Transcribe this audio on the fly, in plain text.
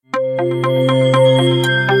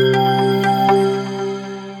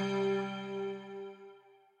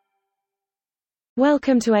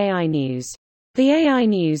Welcome to AI News. The AI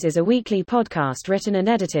News is a weekly podcast written and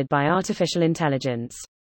edited by artificial intelligence.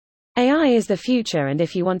 AI is the future, and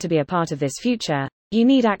if you want to be a part of this future, you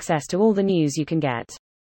need access to all the news you can get.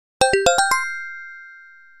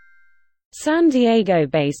 San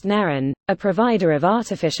Diego-based Neren, a provider of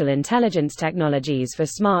artificial intelligence technologies for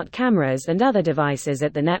smart cameras and other devices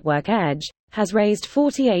at the network edge, has raised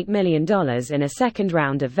 $48 million in a second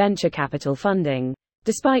round of venture capital funding,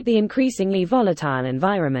 despite the increasingly volatile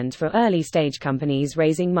environment for early-stage companies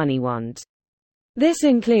raising money want. This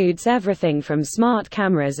includes everything from smart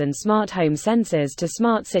cameras and smart home sensors to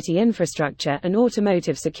smart city infrastructure and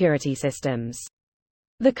automotive security systems.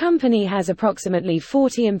 The company has approximately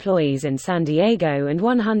 40 employees in San Diego and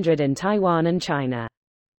 100 in Taiwan and China.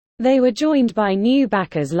 They were joined by new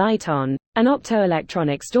backers Lite-On, an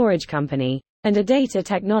optoelectronic storage company, and Adata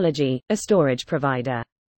Technology, a storage provider.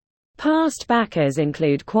 Past backers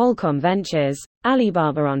include Qualcomm Ventures,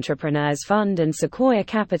 Alibaba Entrepreneurs Fund and Sequoia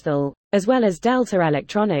Capital, as well as Delta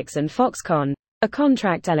Electronics and Foxconn, a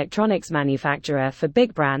contract electronics manufacturer for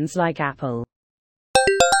big brands like Apple.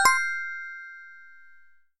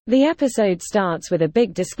 The episode starts with a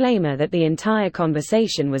big disclaimer that the entire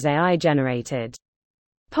conversation was AI-generated.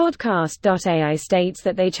 Podcast.ai states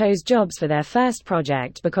that they chose Jobs for their first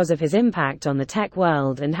project because of his impact on the tech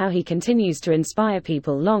world and how he continues to inspire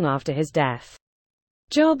people long after his death.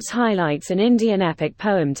 Jobs highlights an Indian epic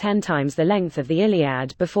poem 10 times the length of the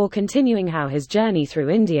Iliad before continuing how his journey through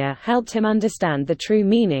India helped him understand the true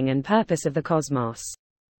meaning and purpose of the cosmos.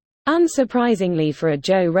 Unsurprisingly for a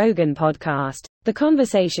Joe Rogan podcast, the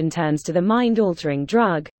conversation turns to the mind-altering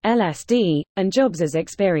drug, LSD, and Jobs'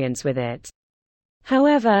 experience with it.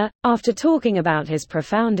 However, after talking about his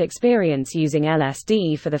profound experience using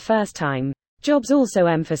LSD for the first time, Jobs also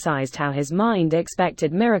emphasized how his mind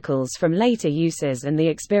expected miracles from later uses and the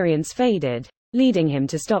experience faded, leading him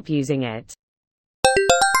to stop using it.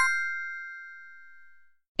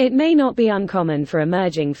 It may not be uncommon for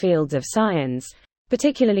emerging fields of science,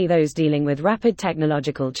 particularly those dealing with rapid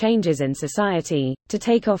technological changes in society, to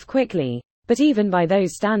take off quickly. But even by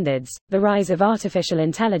those standards, the rise of artificial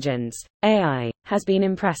intelligence, AI, has been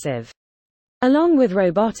impressive. Along with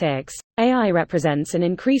robotics, AI represents an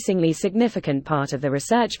increasingly significant part of the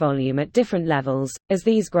research volume at different levels, as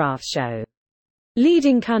these graphs show.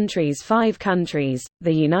 Leading countries: 5 countries,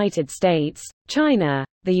 the United States, China,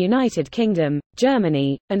 the United Kingdom,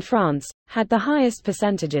 Germany, and France, had the highest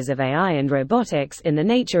percentages of AI and robotics in the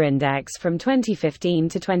Nature Index from 2015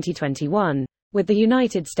 to 2021. With the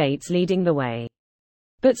United States leading the way.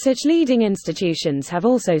 But such leading institutions have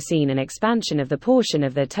also seen an expansion of the portion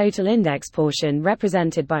of the total index portion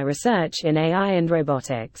represented by research in AI and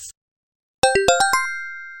robotics.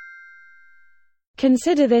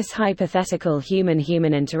 Consider this hypothetical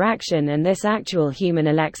human-human interaction and this actual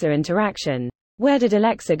human-Alexa interaction. Where did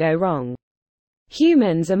Alexa go wrong?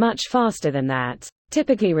 Humans are much faster than that,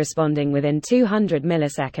 typically responding within 200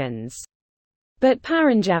 milliseconds. But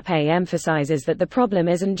Paranjapay emphasizes that the problem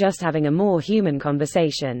isn't just having a more human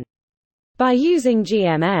conversation. By using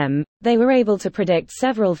GMM, they were able to predict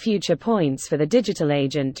several future points for the digital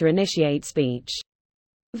agent to initiate speech.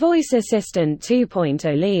 Voice Assistant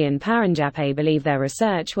 2.0 Lee and Paranjapay believe their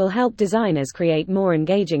research will help designers create more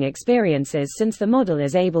engaging experiences since the model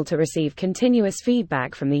is able to receive continuous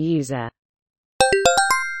feedback from the user.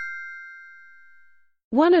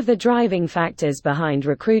 One of the driving factors behind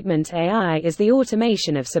recruitment AI is the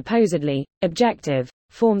automation of supposedly objective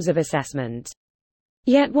forms of assessment.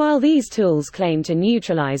 Yet while these tools claim to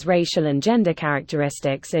neutralize racial and gender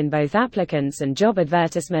characteristics in both applicants and job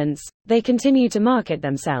advertisements, they continue to market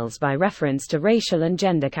themselves by reference to racial and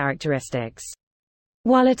gender characteristics.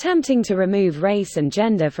 While attempting to remove race and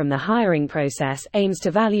gender from the hiring process aims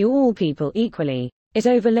to value all people equally, it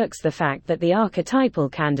overlooks the fact that the archetypal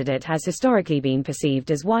candidate has historically been perceived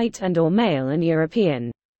as white and/or male and European,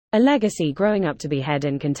 a legacy growing up to be head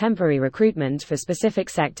in contemporary recruitment for specific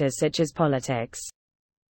sectors such as politics.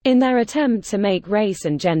 In their attempt to make race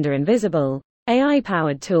and gender invisible,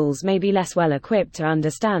 AI-powered tools may be less well equipped to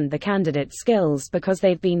understand the candidate's skills because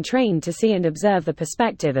they've been trained to see and observe the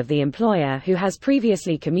perspective of the employer who has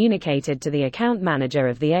previously communicated to the account manager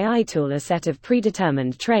of the AI tool a set of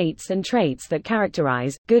predetermined traits and traits that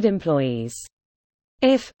characterize good employees.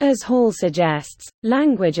 If, as Hall suggests,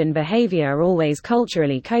 language and behavior are always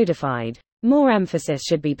culturally codified, more emphasis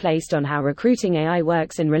should be placed on how recruiting AI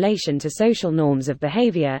works in relation to social norms of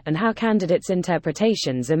behavior and how candidates'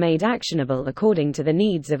 interpretations are made actionable according to the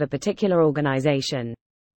needs of a particular organization.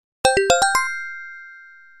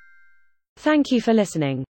 Thank you for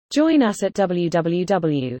listening. Join us at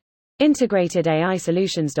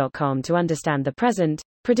www.integratedaisolutions.com to understand the present,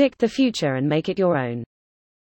 predict the future and make it your own.